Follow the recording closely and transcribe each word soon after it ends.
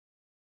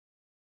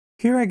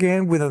Here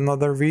again with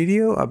another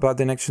video about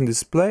the Nextion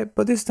display,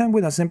 but this time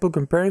with a simple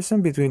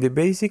comparison between the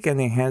basic and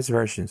the enhanced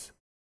versions.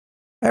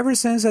 Ever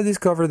since I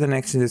discovered the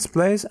Nextion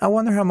displays, I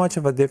wonder how much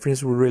of a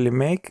difference would really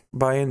make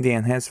buying the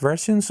enhanced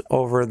versions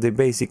over the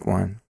basic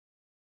one.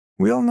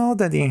 We all know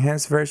that the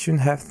enhanced version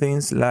have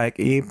things like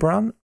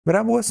EEPROM, but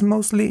I was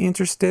mostly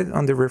interested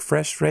on the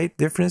refresh rate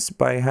difference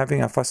by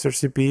having a faster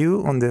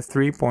CPU on the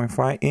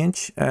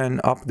 3.5-inch and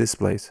up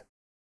displays.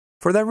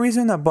 For that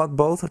reason, I bought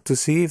both to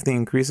see if the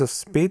increase of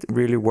speed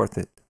really worth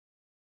it.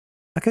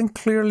 I can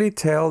clearly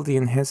tell the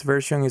enhanced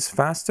version is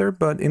faster,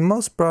 but in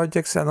most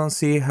projects I don't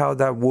see how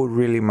that would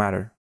really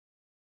matter.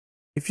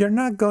 If you're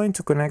not going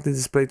to connect the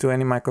display to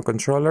any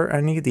microcontroller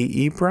and need the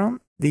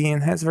EEPROM, the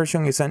enhanced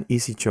version is an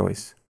easy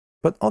choice.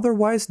 But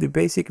otherwise, the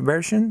basic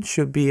version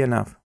should be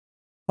enough.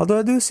 Although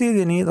I do see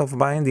the need of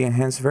buying the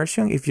enhanced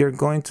version if you're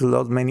going to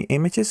load many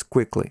images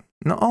quickly.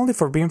 Not only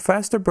for being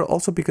faster, but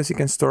also because you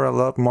can store a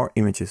lot more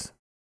images.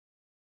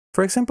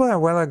 For example, a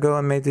while ago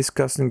I made this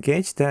custom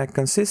gauge that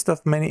consists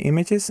of many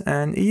images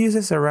and it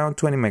uses around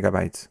 20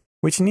 megabytes,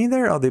 which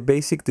neither of the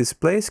basic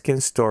displays can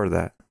store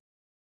that.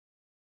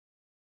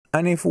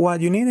 And if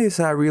what you need is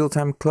a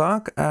real-time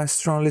clock, I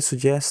strongly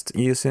suggest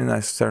using an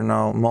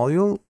external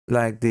module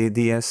like the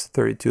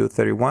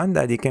DS3231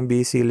 that it can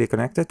be easily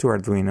connected to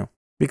Arduino,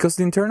 because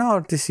the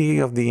internal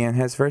RTC of the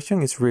enhanced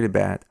version is really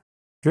bad,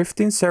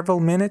 drifting several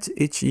minutes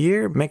each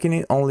year, making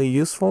it only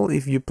useful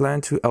if you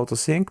plan to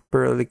autosync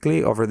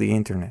periodically over the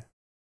internet.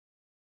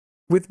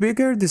 With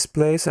bigger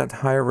displays at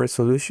higher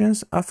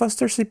resolutions, a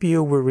faster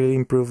CPU will really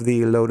improve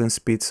the loading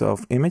speeds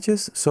of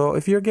images, so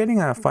if you're getting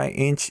a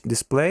 5-inch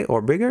display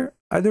or bigger,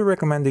 I do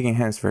recommend the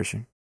enhanced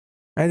version.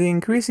 And the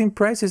increase in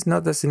price is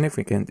not that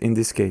significant in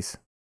this case.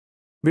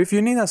 But if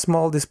you need a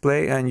small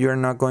display and you're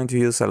not going to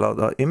use a lot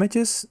of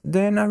images,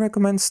 then I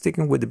recommend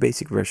sticking with the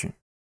basic version.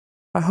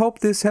 I hope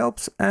this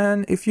helps,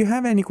 and if you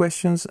have any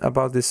questions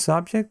about this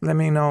subject, let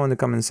me know in the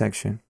comment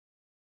section.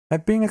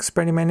 I've been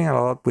experimenting a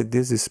lot with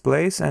these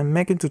displays and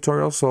making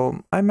tutorials,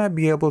 so I might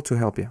be able to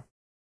help you.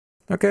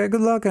 Okay,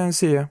 good luck and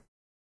see ya!